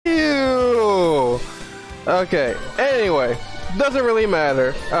Okay, anyway, doesn't really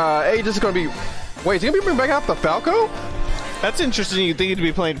matter. Aegis is gonna be... Wait, is he gonna be bringing back out the Falco? That's interesting. You think he'd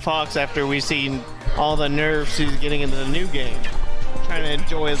be playing Fox after we've seen all the nerfs he's getting into the new game. Trying to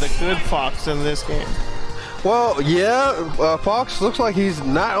enjoy the good Fox in this game. Well, yeah, Fox looks like he's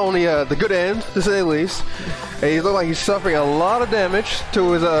not only the good end, to say the least. He looks like he's suffering a lot of damage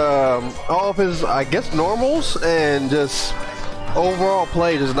to his all of his, I guess, normals, and just overall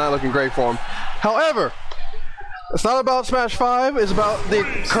play is not looking great for him. However, it's not about Smash 5, it's about the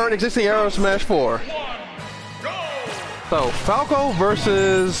current existing era of Smash 4. So, Falco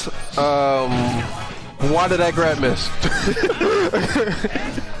versus, why did that grab miss?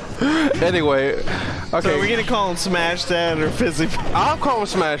 Anyway, okay. So we're gonna call him Smash Dad or Fizzy? I'm calling him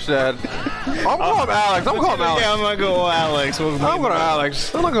Smash Dad. I'm calling him Alex. I'm calling him Alex. Yeah, I'm gonna go Alex. I'm going to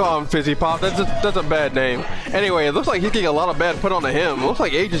Alex. I'm not gonna call him Fizzy Pop. That's a bad name. Anyway, it looks like he's getting a lot of bad put onto him. It looks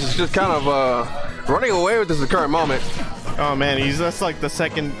like Aegis is just kind of running away with this at the current moment. Oh man, that's like the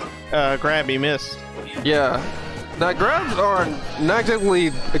second grab he missed. Yeah. Now grabs are not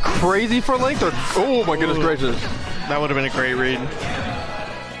exactly crazy for length. Or oh my goodness gracious. That would have been a great read.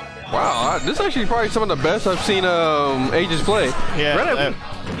 Wow, this is actually probably some of the best I've seen Aegis play. Yeah.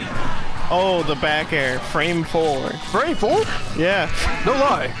 Oh, the back air, frame 4. Frame 4? Yeah. No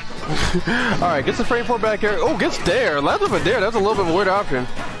lie. Alright, gets the frame 4 back air. Oh, gets dare. Lands with a dare. That's a little bit of a weird option.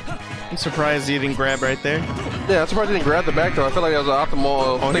 I'm surprised he didn't grab right there. Yeah, I'm surprised he didn't grab the back throw. I feel like that was an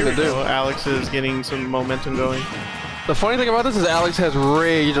optimal thing to do. Alex is getting some momentum going. The funny thing about this is Alex has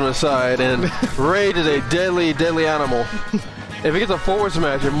rage on his side, and rage is a deadly, deadly animal. If he gets a forward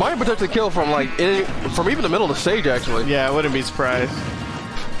smash, it might potentially kill from from even the middle of the stage, actually. Yeah, I wouldn't be surprised.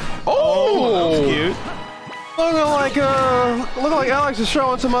 Oh, that was cute. Looking like Alex is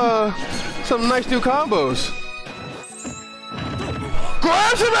showing some nice new combos.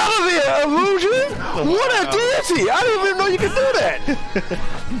 Grabs him out of the illusion. Oh, what a daisy! I didn't even know you could do that.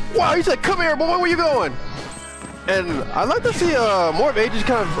 Wow, he said, "Come here, boy. Where you going?" And I'd like to see more of Aegis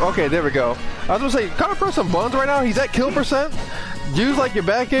kind of... Okay, there we go. I was going to say, kind of press some buttons right now. He's at kill percent. Use like your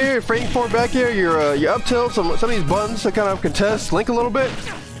back air, your frame forward back air, your up tilt, some of these buttons to kind of contest Link a little bit.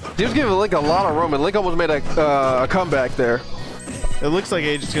 He was giving Link a lot of room, and Link almost made a comeback there. It looks like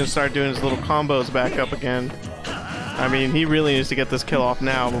Aegis is going to start doing his little combos back up again. I mean, he really needs to get this kill off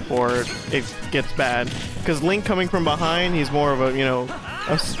now before it gets bad. Because Link coming from behind, he's more of a,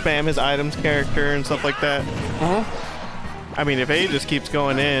 a spam his items character and stuff like that. I mean, if Aegis keeps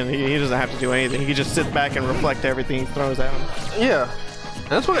going in, he doesn't have to do anything. He can just sit back and reflect everything he throws at him. Yeah. And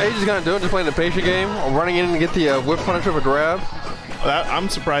that's what Aegis is going to do, just playing the patient game, running in and get the whip punish of a grab. I'm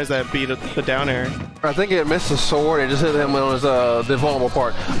surprised that beat the down air. I think it missed the sword and just hit him on his the vulnerable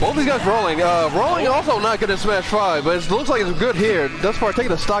part. Both these guys rolling. Rolling also not good at Smash 5, but it looks like it's good here. Thus far, taking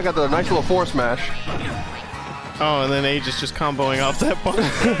the stock out the nice little forward smash. Oh, and then Aegis just comboing off that button.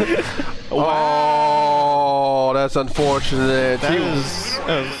 Wow. Oh, that's unfortunate. That was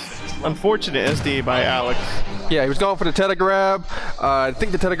unfortunate SD by Alex. Yeah, he was going for the Teta grab. I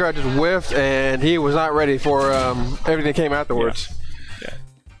think the Teta grab just whiffed, and he was not ready for everything that came afterwards. Yeah.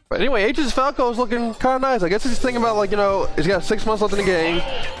 But anyway, Aegis Falco is looking kind of nice. I guess he's thinking about, he's got 6 months left in the game.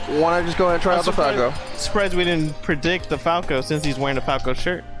 Why not just go ahead and try out the Falco? Surprised we didn't predict the Falco since he's wearing a Falco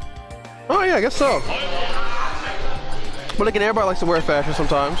shirt. Oh, yeah, I guess so. But again, everybody likes to wear fashion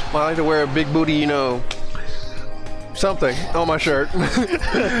sometimes. I like to wear a big booty, something on my shirt.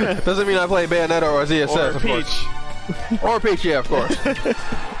 Doesn't mean I play Bayonetta or ZSS, of course. Or Peach, yeah, of course.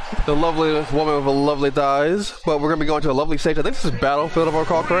 The lovely woman with the lovely thighs. But we're going to be going to a lovely stage. I think this is Battlefield, if I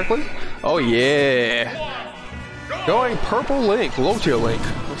recall correctly. Oh, yeah. Going purple Link, low tier Link.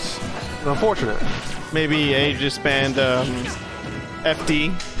 It's unfortunate. Maybe Aegis banned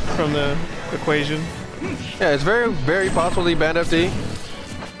FD from the equation. Yeah, it's very, very possible he banned FD.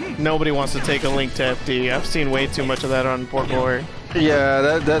 Nobody wants to take a Link to FD. I've seen way too much of that on Port Glory.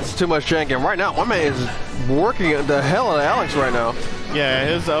 Yeah, that's too much jank. And right now, my man is working the hell out of Alex right now. Yeah,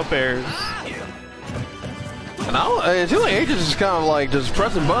 his up airs. And it seems like Aegis is kind of just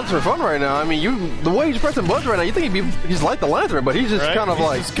pressing buttons for fun right now. I mean, the way he's pressing buttons right now, you think he's like the Lantern, but he's just kind of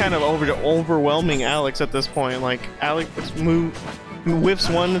he's just kind of overwhelming Alex at this point. Like, Alex whiffs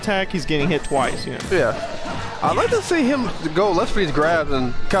one attack, he's getting hit twice, Yeah. I'd like to see him go less for these grabs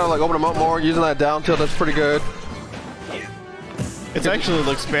and kind of open them up more, using that down tilt. That's pretty good. It actually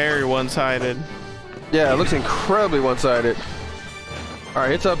looks very one-sided. Yeah, it looks incredibly one-sided.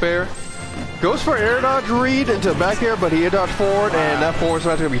 Alright, hits up air. Goes for air dodge read into back air, but he air dodge forward, and that forward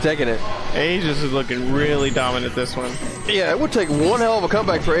smash is going to be taking it. Aegis is looking really dominant this one. Yeah, it would take one hell of a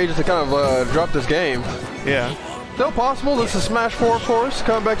comeback for Aegis to kind of drop this game. Yeah. Still possible. This is Smash 4, of course.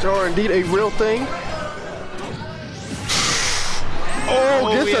 Comebacks are indeed a real thing. Oh,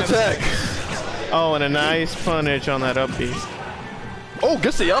 we gets the have- tech. Oh, and a nice punish on that up B. Oh,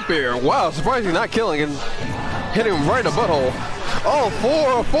 gets the up air. Wow, surprised he's not killing and hitting him right in the butthole.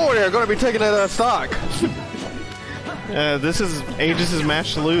 Oh, 4 there, going to be taking that stock. This is Aegis'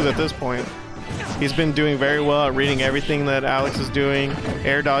 match to lose at this point. He's been doing very well at reading everything that Alex is doing.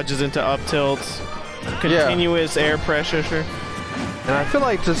 Air dodges into up tilts, continuous air pressure. And I feel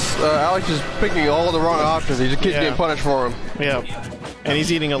like just Alex is picking all the wrong options. He just keeps getting punished for him. Yeah, and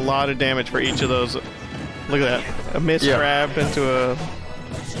he's eating a lot of damage for each of those. Look at that, a miss grab into a...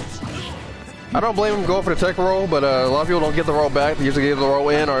 I don't blame him going for the tech roll, but a lot of people don't get the roll back. They usually give the roll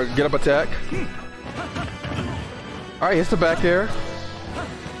in or get up attack. Alright, hits the back air.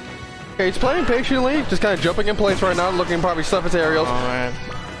 Okay, he's playing patiently, just kind of jumping in place right now, looking to probably stuff his aerials. Oh man.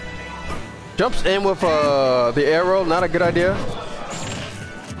 Jumps in with the arrow, not a good idea.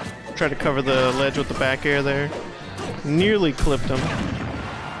 Try to cover the ledge with the back air there. Nearly clipped him.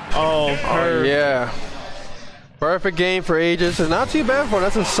 Oh, yeah. Perfect game for Aegis. It's not too bad for him.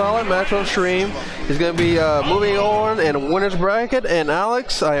 That's a solid match on stream. He's going to be moving on in winner's bracket, and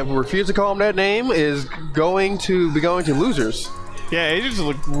Alex, I refuse to call him that name, is going to be going to losers. Yeah, Aegis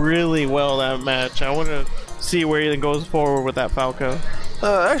looked really well that match. I want to see where he goes forward with that Falco.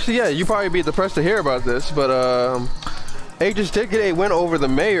 Actually, yeah, you probably be depressed to hear about this, but Aegis did get a win over the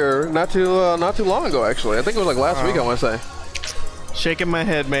mayor not too long ago. Actually, I think it was like last week. I want to say. Shaking my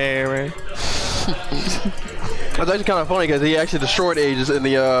head, mayor. That's actually kind of funny because he actually destroyed Aegis in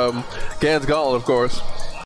the Gans Gauntlet, of course.